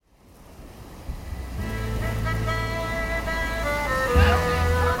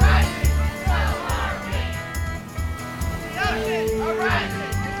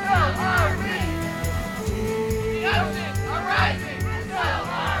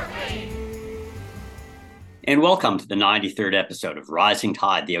And welcome to the 93rd episode of Rising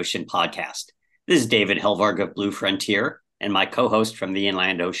Tide, the Ocean Podcast. This is David Helvarg of Blue Frontier and my co-host from the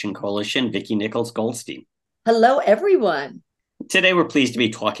Inland Ocean Coalition, Vicki Nichols-Goldstein. Hello, everyone. Today, we're pleased to be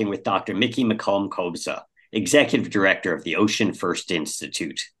talking with Dr. Mikki McComb-Kobza, Executive Director of the Ocean First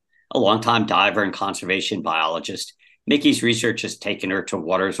Institute. A longtime diver and conservation biologist, Mikki's research has taken her to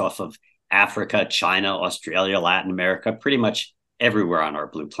waters off of Africa, China, Australia, Latin America, pretty much everywhere on our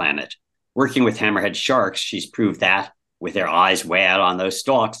blue planet. Working with hammerhead sharks, she's proved that, with their eyes way out on those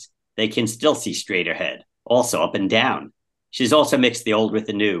stalks, they can still see straight ahead, also up and down. She's also mixed the old with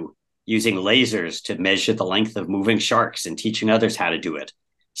the new, using lasers to measure the length of moving sharks and teaching others how to do it.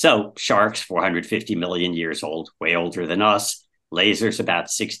 So, sharks, 450 million years old, way older than us, lasers about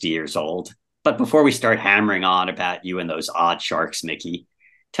 60 years old. But before we start hammering on about you and those odd sharks, Mikki,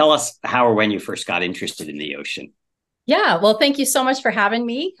 tell us how or when you first got interested in the ocean. Yeah, well, thank you so much for having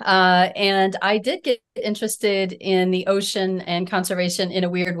me. And I did get interested in the ocean and conservation in a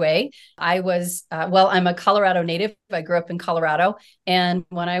weird way. I'm a Colorado native. I grew up in Colorado. And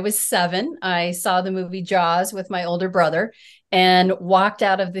when I was 7, I saw the movie Jaws with my older brother and walked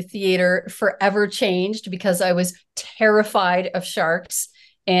out of the theater forever changed because I was terrified of sharks.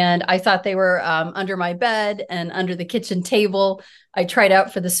 And I thought they were under my bed and under the kitchen table. I tried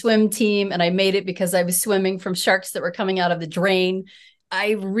out for the swim team and I made it because I was swimming from sharks that were coming out of the drain.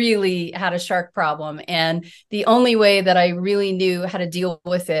 I really had a shark problem. And the only way that I really knew how to deal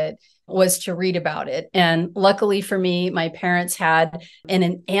with it was to read about it. And luckily for me, my parents had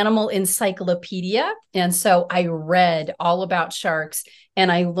an animal encyclopedia. And so I read all about sharks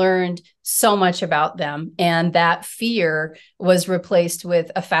and I learned so much about them. And that fear was replaced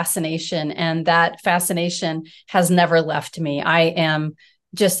with a fascination. And that fascination has never left me. I am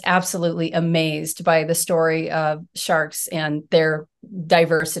just absolutely amazed by the story of sharks and their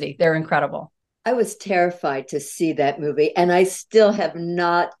diversity. They're incredible. I was terrified to see that movie, and I still have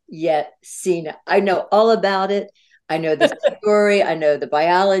not yet seen it. I know all about it. I know the story. I know the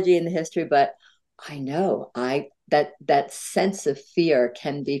biology and the history, but I know that sense of fear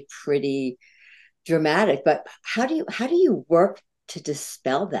can be pretty dramatic. But how do you work to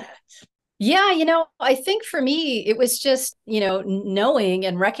dispel that? Yeah, I think for me, it was just, knowing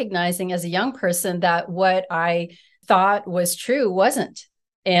and recognizing as a young person that what I thought was true wasn't.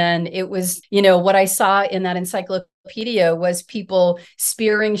 And it was, what I saw in that encyclopedia was people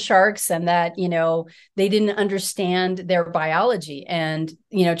spearing sharks and that, they didn't understand their biology and,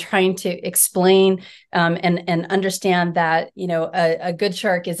 trying to explain and understand that, a good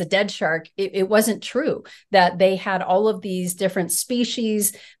shark is a dead shark. It wasn't true that they had all of these different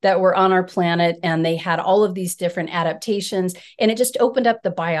species that were on our planet and they had all of these different adaptations. And it just opened up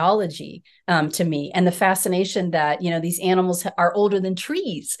the biology to me and the fascination that, these animals are older than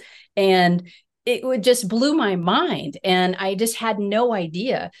trees. And it would just blew my mind. And I just had no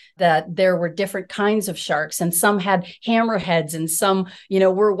idea that there were different kinds of sharks and some had hammerheads and some,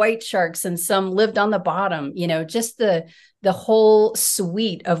 were white sharks and some lived on the bottom, just the whole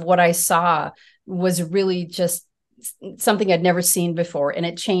suite of what I saw was really just something I'd never seen before. And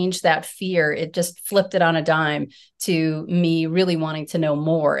it changed that fear. It just flipped it on a dime to me really wanting to know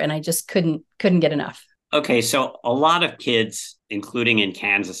more. And I just couldn't get enough. Okay, so a lot of kids, including in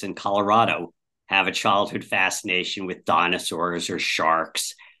Kansas and Colorado, have a childhood fascination with dinosaurs or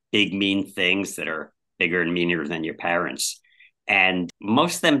sharks, big, mean things that are bigger and meaner than your parents. And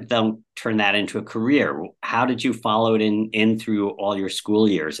most of them don't turn that into a career. How did you follow it in through all your school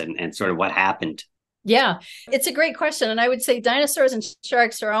years and sort of what happened? Yeah, it's a great question. And I would say dinosaurs and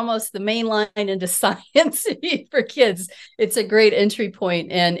sharks are almost the main line into science for kids. It's a great entry point,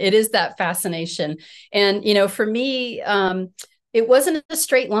 and it is that fascination. And, for me, it wasn't a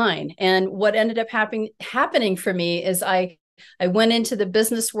straight line. And what ended up happening for me is I went into the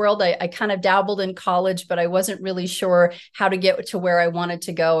business world. I kind of dabbled in college, but I wasn't really sure how to get to where I wanted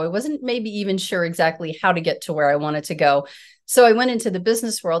to go. I wasn't maybe even sure exactly how to get to where I wanted to go. So I went into the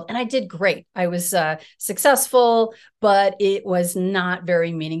business world and I did great. I was successful, but it was not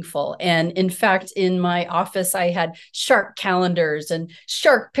very meaningful. And in fact, in my office, I had shark calendars and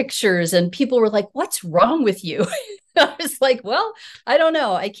shark pictures, and people were like, "What's wrong with you?" I was like, "Well, I don't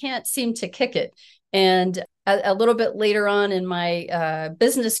know. I can't seem to kick it." And a little bit later on in my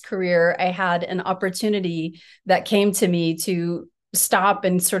business career, I had an opportunity that came to me to stop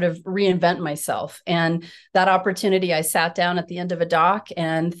and sort of reinvent myself. And that opportunity, I sat down at the end of a dock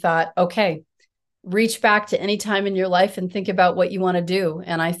and thought, okay, reach back to any time in your life and think about what you want to do.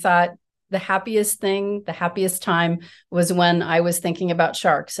 And I thought, the happiest time was when I was thinking about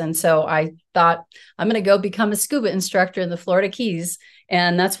sharks. And so I thought, I'm going to go become a scuba instructor in the Florida Keys.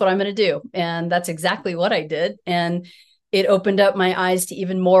 And that's what I'm going to do. And that's exactly what I did. And it opened up my eyes to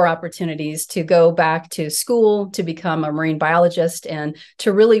even more opportunities to go back to school, to become a marine biologist, and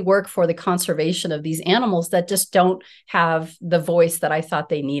to really work for the conservation of these animals that just don't have the voice that I thought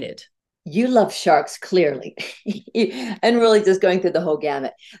they needed. You love sharks, clearly, and really just going through the whole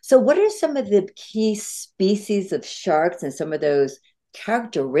gamut. So what are some of the key species of sharks and some of those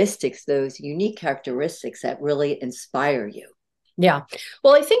characteristics, those unique characteristics that really inspire you? Yeah.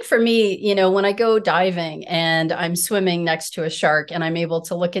 Well, I think for me, when I go diving and I'm swimming next to a shark and I'm able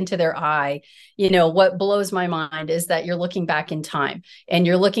to look into their eye, what blows my mind is that you're looking back in time and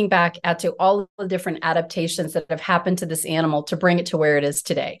you're looking back to all the different adaptations that have happened to this animal to bring it to where it is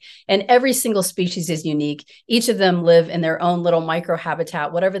today. And every single species is unique. Each of them live in their own little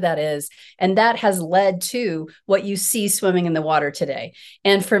microhabitat, whatever that is. And that has led to what you see swimming in the water today.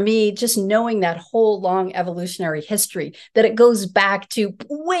 And for me, just knowing that whole long evolutionary history, that it goes back to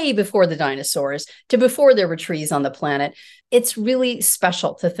way before the dinosaurs, to before there were trees on the planet. It's really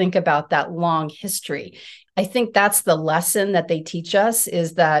special to think about that long history. I think that's the lesson that they teach us,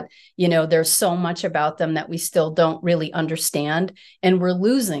 is that, there's so much about them that we still don't really understand. And we're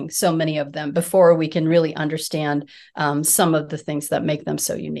losing so many of them before we can really understand some of the things that make them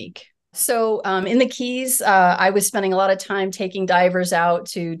so unique. So in the Keys, I was spending a lot of time taking divers out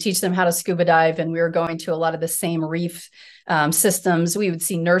to teach them how to scuba dive. And we were going to a lot of the same reef systems. We would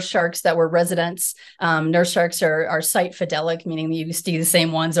see nurse sharks that were residents. Nurse sharks are site fidelic, meaning you see the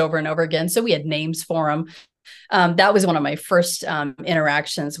same ones over and over again. So we had names for them. That was one of my first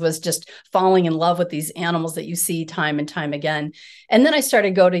interactions, was just falling in love with these animals that you see time and time again. And then I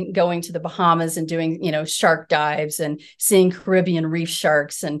started going to the Bahamas and doing, shark dives and seeing Caribbean reef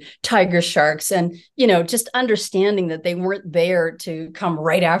sharks and tiger sharks, and, just understanding that they weren't there to come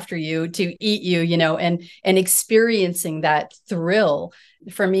right after you to eat you, and experiencing that thrill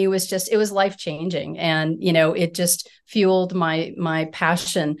for me it was life-changing. And, it just fueled my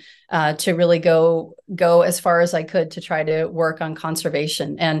passion to really go as far as I could to try to work on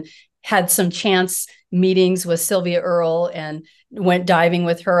conservation, and had some chance meetings with Sylvia Earle and went diving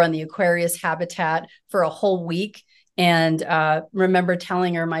with her on the Aquarius habitat for a whole week. And remember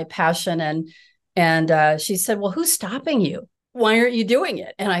telling her my passion, and she said, well, who's stopping you? Why aren't you doing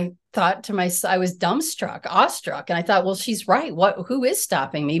it? And I thought to myself, I was awestruck. And I thought, well, she's right. Who is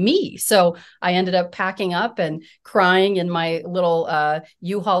stopping me? Me. So I ended up packing up and crying in my little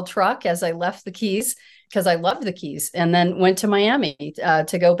U-Haul truck as I left the Keys, because I loved the Keys, and then went to Miami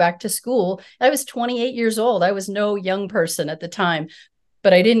to go back to school. I was 28 years old. I was no young person at the time,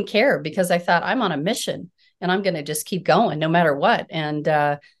 but I didn't care, because I thought, I'm on a mission and I'm going to just keep going no matter what. And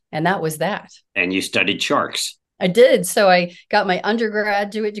that was that. And you studied sharks. I did. So I got my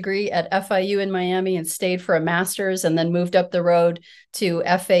undergraduate degree at FIU in Miami and stayed for a master's, and then moved up the road to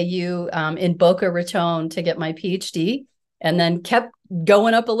FAU in Boca Raton to get my PhD, and then kept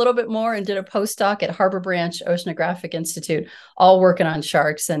going up a little bit more and did a postdoc at Harbor Branch Oceanographic Institute, all working on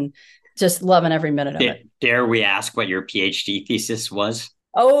sharks, and just loving every minute of it. Dare we ask what your PhD thesis was?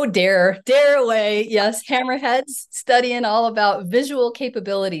 Oh, dare away. Yes. Hammerheads, studying all about visual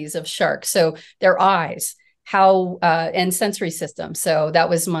capabilities of sharks. So their eyes, how and sensory system. So that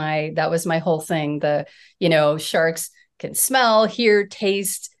was my whole thing. Sharks can smell, hear,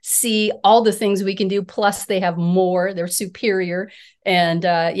 taste, see, all the things we can do. Plus they have more, they're superior. And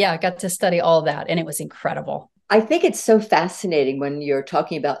I got to study all that, and it was incredible. I think it's so fascinating when you're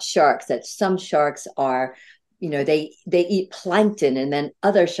talking about sharks, that some sharks are, they eat plankton, and then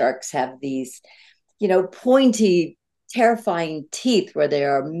other sharks have these, pointy, terrifying teeth where they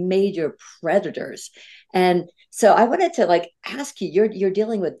are major predators. And so I wanted to ask you, you're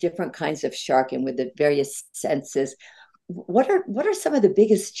dealing with different kinds of shark and with the various senses. What are some of the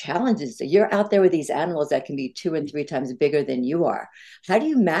biggest challenges? You're out there with these animals that can be 2 and 3 times bigger than you are. How do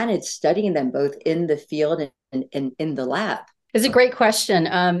you manage studying them both in the field and in the lab? It's a great question.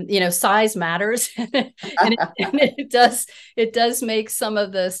 Size matters, and it does make some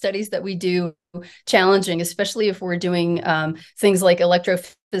of the studies that we do challenging, especially if we're doing things like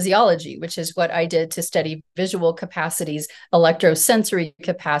electrophysiology, which is what I did to study visual capacities, electrosensory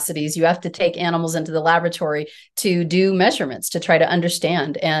capacities. You have to take animals into the laboratory to do measurements to try to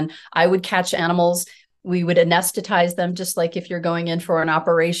understand. And I would catch animals We would anesthetize them, just like if you're going in for an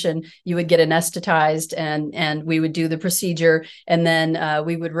operation, you would get anesthetized, and we would do the procedure, and then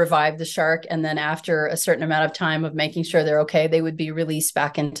we would revive the shark. And then after a certain amount of time of making sure they're okay, they would be released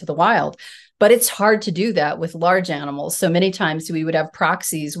back into the wild. But it's hard to do that with large animals. So many times we would have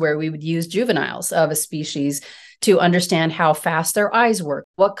proxies where we would use juveniles of a species to understand how fast their eyes work.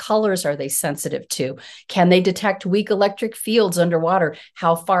 What colors are they sensitive to? Can they detect weak electric fields underwater?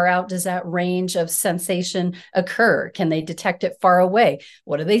 How far out does that range of sensation occur? Can they detect it far away?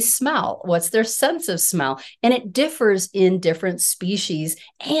 What do they smell? What's their sense of smell? And it differs in different species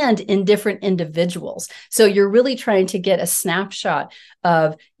and in different individuals. So you're really trying to get a snapshot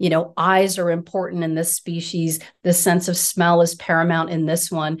of, eyes are important in this species. The sense of smell is paramount in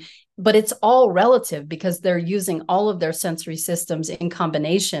this one. But it's all relative because they're using all of their sensory systems in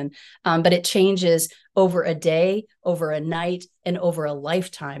combination. But it changes over a day, over a night, and over a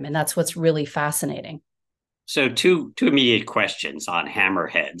lifetime. And that's what's really fascinating. So two immediate questions on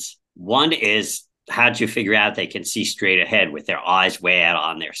hammerheads. One is, how'd you figure out they can see straight ahead with their eyes way out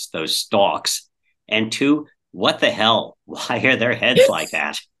on those stalks? And two, what the hell? Why are their heads like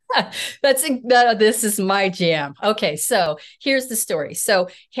that? This is my jam. Okay, so here's the story. So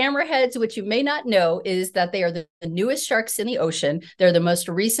hammerheads, which you may not know, is that they are the newest sharks in the ocean. They're the most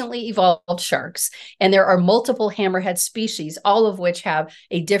recently evolved sharks, and there are multiple hammerhead species, all of which have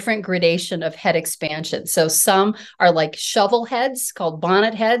a different gradation of head expansion. So some are like shovel heads called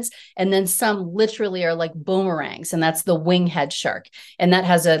bonnet heads, and then some literally are like boomerangs, and that's the winghead shark, and that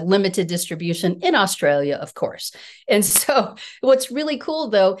has a limited distribution in Australia, of course. And so what's really cool,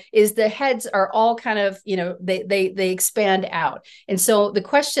 though, is the heads are all kind of, they expand out. And so the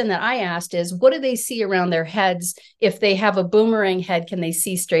question that I asked is, what do they see around their heads? If they have a boomerang head, can they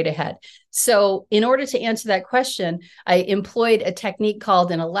see straight ahead? So in order to answer that question, I employed a technique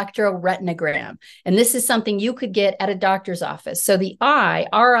called an electroretinogram. And this is something you could get at a doctor's office. So the eye,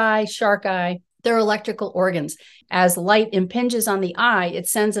 our eye, shark eye, they're electrical organs. As light impinges on the eye, it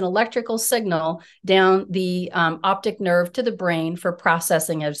sends an electrical signal down the optic nerve to the brain for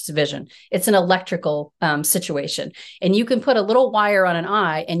processing of vision. It's an electrical situation. And you can put a little wire on an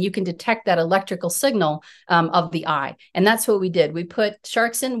eye and you can detect that electrical signal of the eye. And that's what we did. We put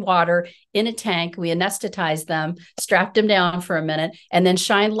sharks in water in a tank, we anesthetized them, strapped them down for a minute, and then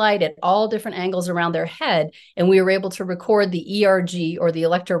shined light at all different angles around their head. And we were able to record the ERG, or the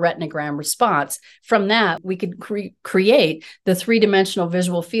electroretinogram response. From that, we could create the three-dimensional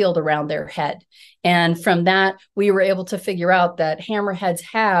visual field around their head. And from that, we were able to figure out that hammerheads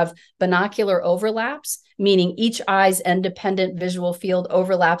have binocular overlaps, meaning each eye's independent visual field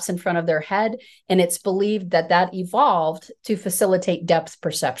overlaps in front of their head. And it's believed that that evolved to facilitate depth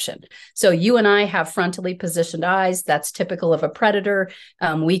perception. So you and I have frontally positioned eyes. That's typical of a predator.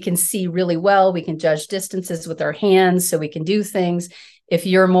 We can see really well. We can judge distances with our hands, so we can do things. If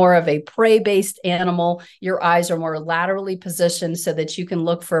you're more of a prey-based animal, your eyes are more laterally positioned so that you can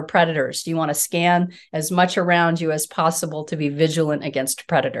look for predators. You want to scan as much around you as possible to be vigilant against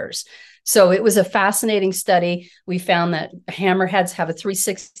predators. So it was a fascinating study. We found that hammerheads have a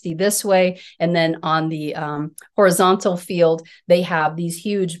 360 this way, and then on the horizontal field, they have these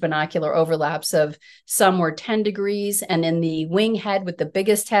huge binocular overlaps of some were 10 degrees, and in the wing head with the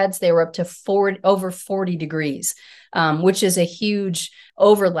biggest heads, they were up to over 40 degrees, which is a huge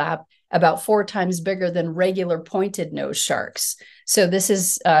overlap, about 4 times bigger than regular pointed nose sharks. So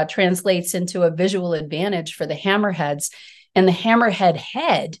this translates into a visual advantage for the hammerheads. And the hammerhead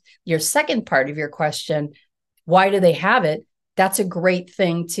head, your second part of your question, why do they have it? That's a great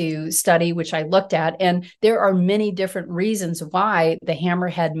thing to study, which I looked at. And there are many different reasons why the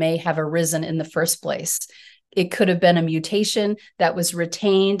hammerhead may have arisen in the first place. It could have been a mutation that was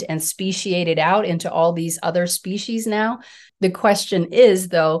retained and speciated out into all these other species now. The question is,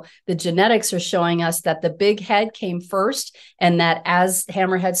 though, the genetics are showing us that the big head came first, and that as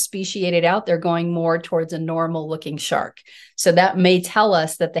hammerheads speciated out, they're going more towards a normal looking shark. So that may tell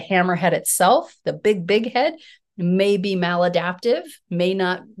us that the hammerhead itself, the big head, may be maladaptive, may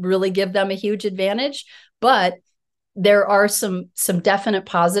not really give them a huge advantage, but there are some definite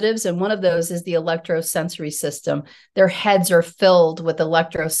positives, and one of those is the electrosensory system. Their heads are filled with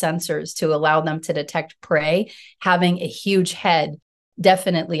electrosensors to allow them to detect prey. Having a huge head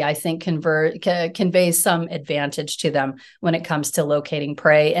definitely, I think, conveys some advantage to them when it comes to locating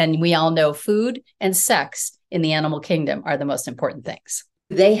prey. And we all know food and sex in the animal kingdom are the most important things.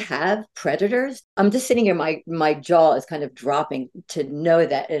 They have predators. I'm just sitting here, my jaw is kind of dropping to know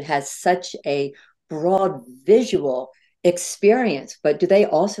that it has such a broad visual experience, but do they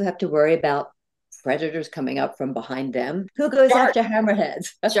also have to worry about predators coming up from behind them? Who goes Sharks. after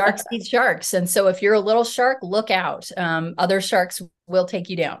hammerheads? Sharks eat sharks. And so if you're a little shark, look out. Other sharks will take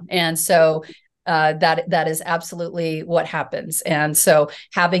you down. And so that is absolutely what happens. And so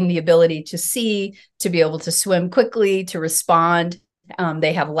having the ability to see, to be able to swim quickly, to respond.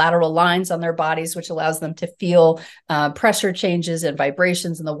 They have lateral lines on their bodies, which allows them to feel pressure changes and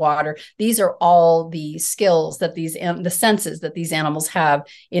vibrations in the water. These are all the skills that the senses that these animals have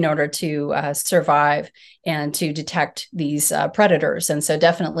in order to survive and to detect these predators. And so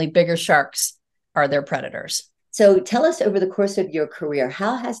definitely bigger sharks are their predators. So tell us, over the course of your career,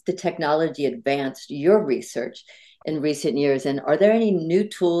 how has the technology advanced your research in recent years? And are there any new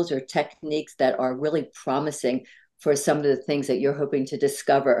tools or techniques that are really promising for some of the things that you're hoping to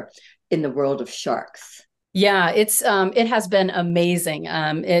discover in the world of sharks? Yeah, it has been amazing.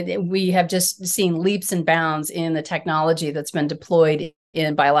 We have just seen leaps and bounds in the technology that's been deployed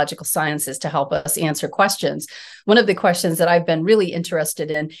in biological sciences to help us answer questions. One of the questions that I've been really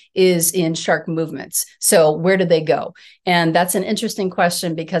interested in is in shark movements. So where do they go? And that's an interesting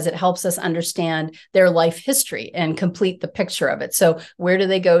question because it helps us understand their life history and complete the picture of it. So where do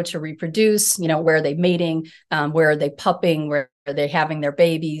they go to reproduce? Where are they mating? Where are they pupping? Where are they having their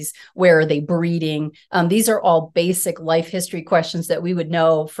babies? Where are they breeding? These are all basic life history questions that we would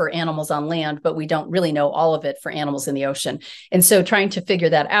know for animals on land, but we don't really know all of it for animals in the ocean. And so trying to figure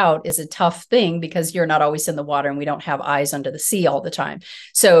that out is a tough thing because you're not always in the water and we don't have eyes under the sea all the time.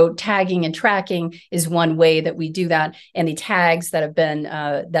 So tagging and tracking is one way that we do that. And the tags that have been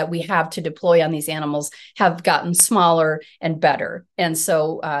that we have to deploy on these animals have gotten smaller and better. And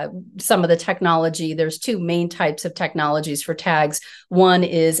so some of the technology, there's two main types of technologies for tags. One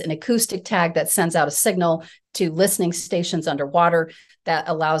is an acoustic tag that sends out a signal to listening stations underwater that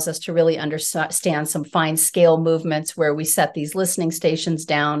allows us to really understand some fine scale movements where we set these listening stations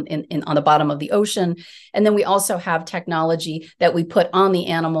down on the bottom of the ocean. And then we also have technology that we put on the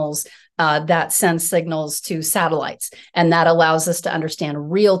animals that sends signals to satellites. And that allows us to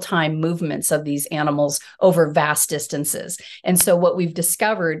understand real-time movements of these animals over vast distances. And so what we've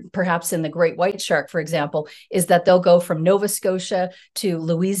discovered, perhaps in the great white shark, for example, is that they'll go from Nova Scotia to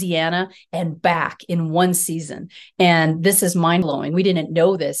Louisiana and back in one season. And this is mind-blowing. We didn't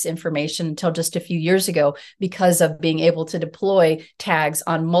know this information until just a few years ago because of being able to deploy tags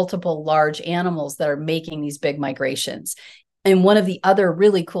on multiple large animals that are making these big migrations. And one of the other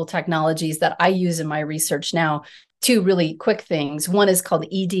really cool technologies that I use in my research now, two really quick things. One is called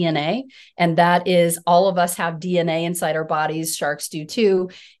eDNA, and that is all of us have DNA inside our bodies. Sharks do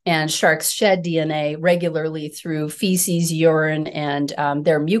too. And sharks shed DNA regularly through feces, urine, and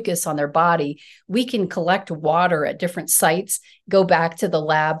their mucus on their body. We can collect water at different sites, go back to the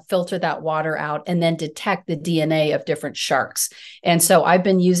lab, filter that water out, and then detect the DNA of different sharks. And so I've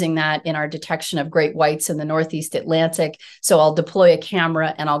been using that in our detection of great whites in the Northeast Atlantic. So I'll deploy a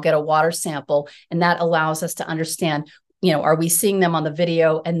camera and I'll get a water sample, and that allows us to understand, are we seeing them on the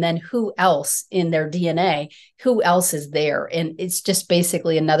video? And then who else in their DNA, who else is there? And it's just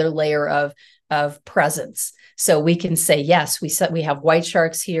basically another layer of presence. So we can say, yes, we have white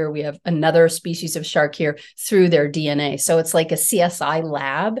sharks here. We have another species of shark here through their DNA. So it's like a CSI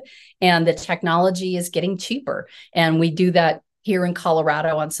lab, and the technology is getting cheaper. And we do that here in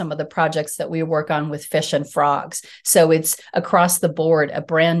Colorado on some of the projects that we work on with fish and frogs. So it's across the board, a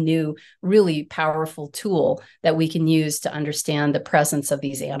brand new, really powerful tool that we can use to understand the presence of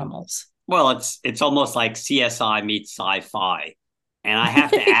these animals. Well, it's almost like CSI meets sci-fi. And I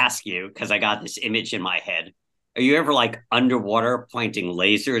have to ask you, because I got this image in my head, are you ever like underwater pointing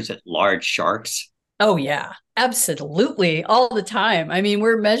lasers at large sharks? Oh yeah, absolutely, all the time. I mean,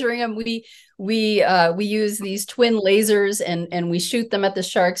 we're measuring them. We use these twin lasers and we shoot them at the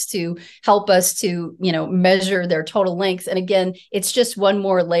sharks to help us to measure their total length. And again, it's just one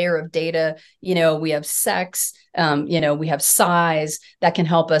more layer of data. We have sex. We have size that can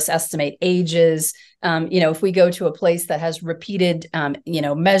help us estimate ages. If we go to a place that has repeated,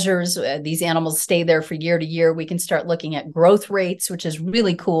 measures, these animals stay there for year to year. We can start looking at growth rates, which is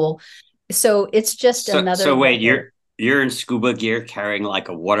really cool. So it's just another. So wait, you're in scuba gear carrying like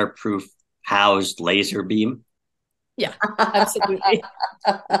a waterproof housed laser beam? Yeah, absolutely.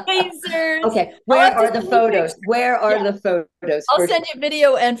 Lasers. Okay, where are the photos? Where are the photos? I'll send you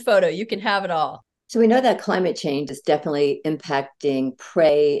video and photo. You can have it all. So we know that climate change is definitely impacting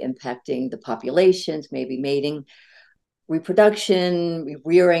prey, impacting the populations, maybe mating, reproduction,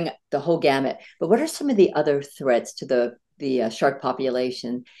 rearing, the whole gamut. But what are some of the other threats to the shark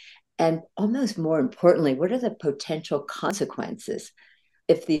population? And almost more importantly, what are the potential consequences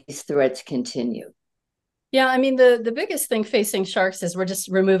if these threats continue? Yeah, I mean, the biggest thing facing sharks is we're just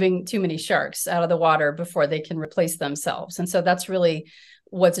removing too many sharks out of the water before they can replace themselves. And so that's really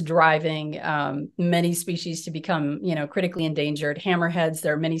what's driving many species to become, critically endangered. Hammerheads,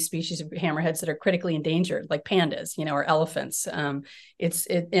 there are many species of hammerheads that are critically endangered, like pandas, or elephants. And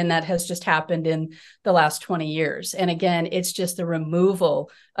that has just happened in the last 20 years. And again, it's just the removal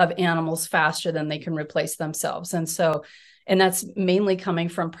of animals faster than they can replace themselves. And that's mainly coming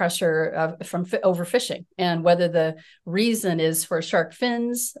from pressure from overfishing. And whether the reason is for shark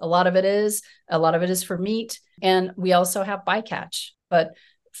fins, a lot of it is for meat. And we also have bycatch. But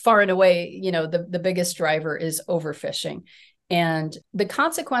far and away, the biggest driver is overfishing. And the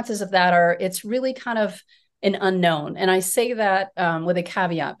consequences of that it's really kind of an unknown. And I say that with a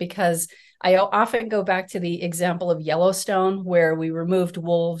caveat, because I often go back to the example of Yellowstone, where we removed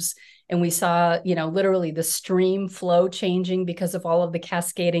wolves and we saw, literally the stream flow changing because of all of the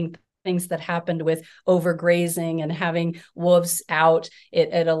cascading things that happened with overgrazing and having wolves out.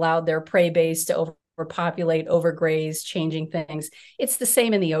 It allowed their prey base to overpopulate, overgraze, changing things. It's the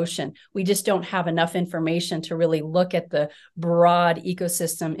same in the ocean. We just don't have enough information to really look at the broad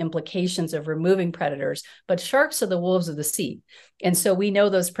ecosystem implications of removing predators. But sharks are the wolves of the sea. And so we know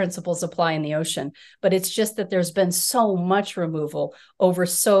those principles apply in the ocean. But it's just that there's been so much removal over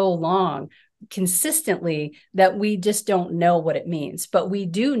so long consistently that we just don't know what it means. But we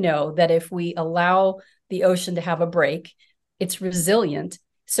do know that if we allow the ocean to have a break, it's resilient.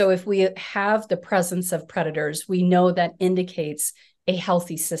 So if we have the presence of predators, we know that indicates a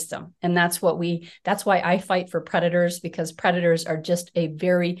healthy system. And that's why I fight for predators, because predators are just a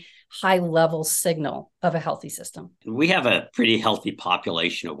very high level signal of a healthy system. We have a pretty healthy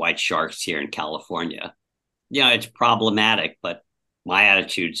population of white sharks here in California. It's problematic, but my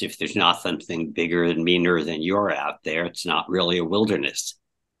attitude is if there's not something bigger and meaner than you're out there, it's not really a wilderness.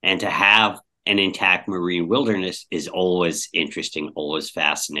 And to have an intact marine wilderness is always interesting, always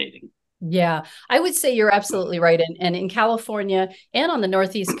fascinating. Yeah, I would say you're absolutely right. And in California and on the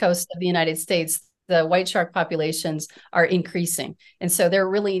northeast coast of the United States, the white shark populations are increasing. And so they're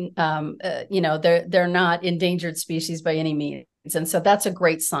really, they're not endangered species by any means. And so that's a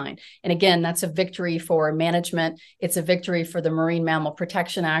great sign. And again, that's a victory for management. It's a victory for the Marine Mammal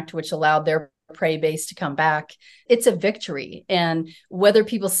Protection Act, which allowed their prey base to come back. It's a victory. And whether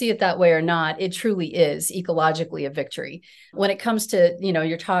people see it that way or not, it truly is ecologically a victory. When it comes to,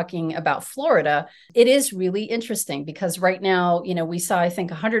 you're talking about Florida, it is really interesting because right now, we saw, I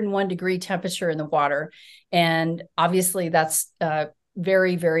think, 101-degree temperature in the water. And obviously that's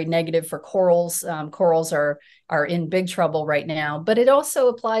very, very negative for corals. Corals are in big trouble right now, but it also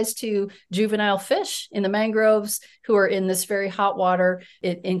applies to juvenile fish in the mangroves who are in this very hot water.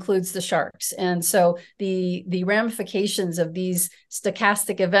 It includes the sharks. And so the ramifications of these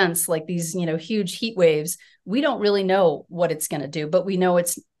stochastic events, like these, huge heat waves, we don't really know what it's going to do, but we know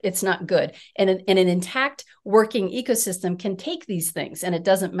it's not good. And an intact working ecosystem can take these things and it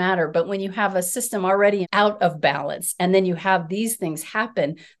doesn't matter. But when you have a system already out of balance and then you have these things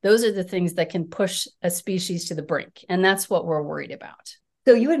happen, those are the things that can push a species to the brink. And that's what we're worried about.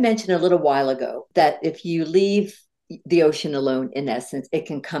 So you had mentioned a little while ago that if you leave the ocean alone, in essence, it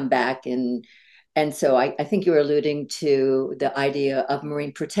can come back. And so I think you were alluding to the idea of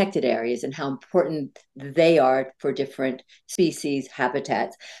marine protected areas and how important they are for different species,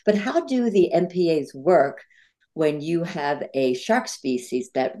 habitats. But how do the MPAs work when you have a shark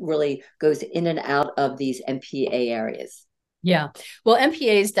species that really goes in and out of these MPA areas? Yeah, well,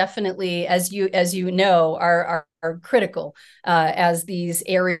 MPAs definitely, as you know, are critical as these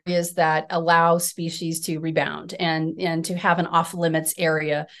areas that allow species to rebound and to have an off limits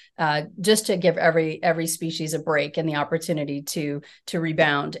area, just to give every species a break and the opportunity to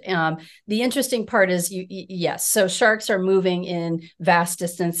rebound. The interesting part is, yes, so sharks are moving in vast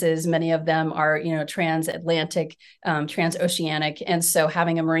distances. Many of them are transatlantic, transoceanic, and so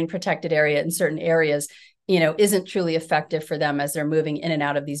having a marine protected area in certain areas isn't truly effective for them as they're moving in and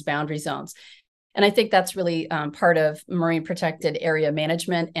out of these boundary zones. And I think that's really part of marine protected area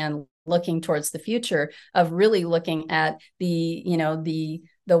management and looking towards the future of really looking at the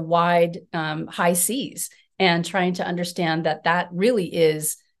wide high seas and trying to understand that really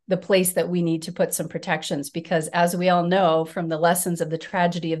is the place that we need to put some protections, because as we all know from the lessons of the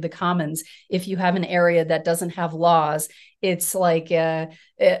tragedy of the commons, if you have an area that doesn't have laws, it's like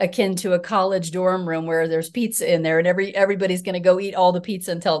akin to a college dorm room where there's pizza in there and everybody's going to go eat all the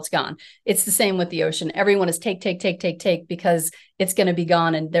pizza until it's gone. It's the same with the ocean. Everyone is take because it's going to be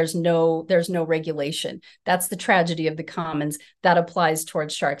gone and there's no regulation. That's the tragedy of the commons that applies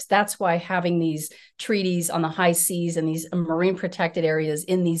towards sharks. That's why having these treaties on the high seas and these marine protected areas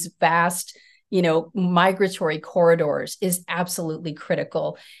in these vast migratory corridors is absolutely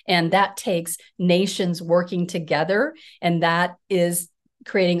critical. And that takes nations working together. And that is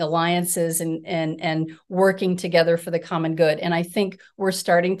creating alliances and working together for the common good. And I think we're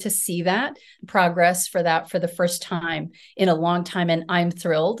starting to see that progress for the first time in a long time. And I'm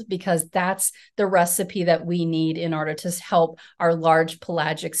thrilled because that's the recipe that we need in order to help our large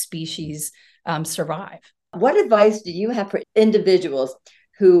pelagic species survive. What advice do you have for individuals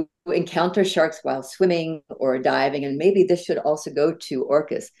who encounter sharks while swimming or diving? And maybe this should also go to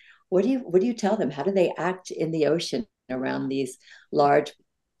orcas. What do you tell them? How do they act in the ocean around these large,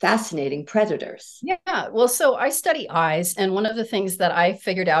 fascinating predators? Yeah, well, so I study eyes. And one of the things that I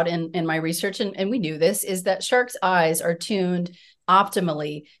figured out in my research, and we knew this, is that sharks' eyes are tuned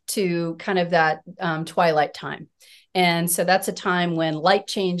optimally to kind of that twilight time. And so that's a time when light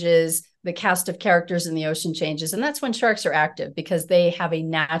changes, the cast of characters in the ocean changes. And that's when sharks are active because they have a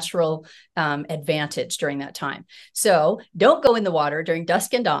natural advantage during that time. So don't go in the water during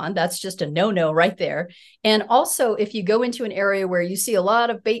dusk and dawn. That's just a no-no right there. And also, if you go into an area where you see a lot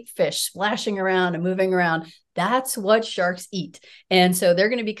of bait fish splashing around and moving around, that's what sharks eat. And so they're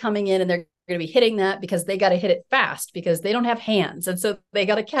going to be coming in and they're going to be hitting that because they got to hit it fast because they don't have hands. And so they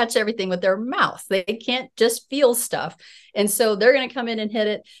got to catch everything with their mouth. They can't just feel stuff. And so they're going to come in and hit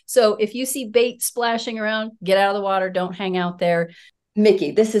it. So if you see bait splashing around, get out of the water. Don't hang out there.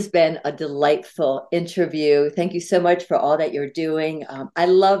 Mikki, this has been a delightful interview. Thank you so much for all that you're doing. I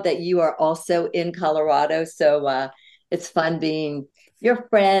love that you are also in Colorado. So it's fun being your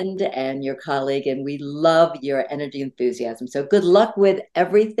friend and your colleague, and we love your energy enthusiasm. So good luck with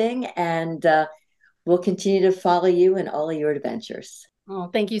everything, and we'll continue to follow you in all of your adventures.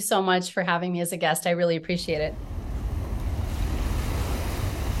 Oh, thank you so much for having me as a guest. I really appreciate it.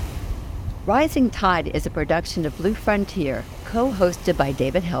 Rising Tide is a production of Blue Frontier, co-hosted by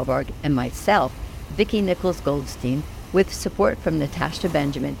David Helvarg and myself, Vicki Nichols-Goldstein, with support from Natasha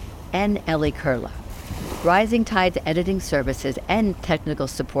Benjamin and Ellie Kurla. Rising Tide's editing services and technical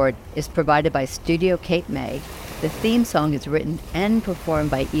support is provided by Studio Cape May. The theme song is written and performed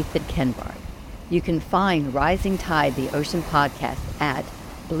by Ethan Kenbarg. You can find Rising Tide, the Ocean Podcast, at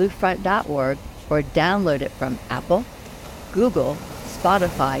bluefront.org or download it from Apple, Google,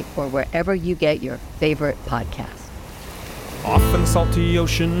 Spotify, or wherever you get your favorite podcasts. Off in the salty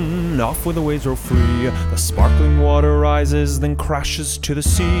ocean, off where the waves roll free, the sparkling water rises, then crashes to the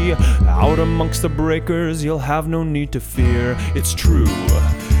sea. Out amongst the breakers, you'll have no need to fear. It's true,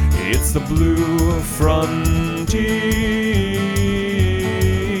 it's the Blue Frontier.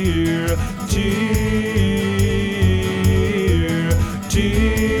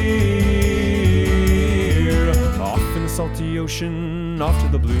 Off in the salty ocean, off to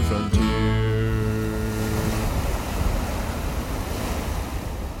the Blue Frontier.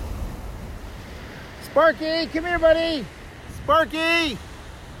 Sparky, come here, buddy. Sparky!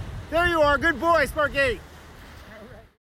 There you are. Good boy, Sparky.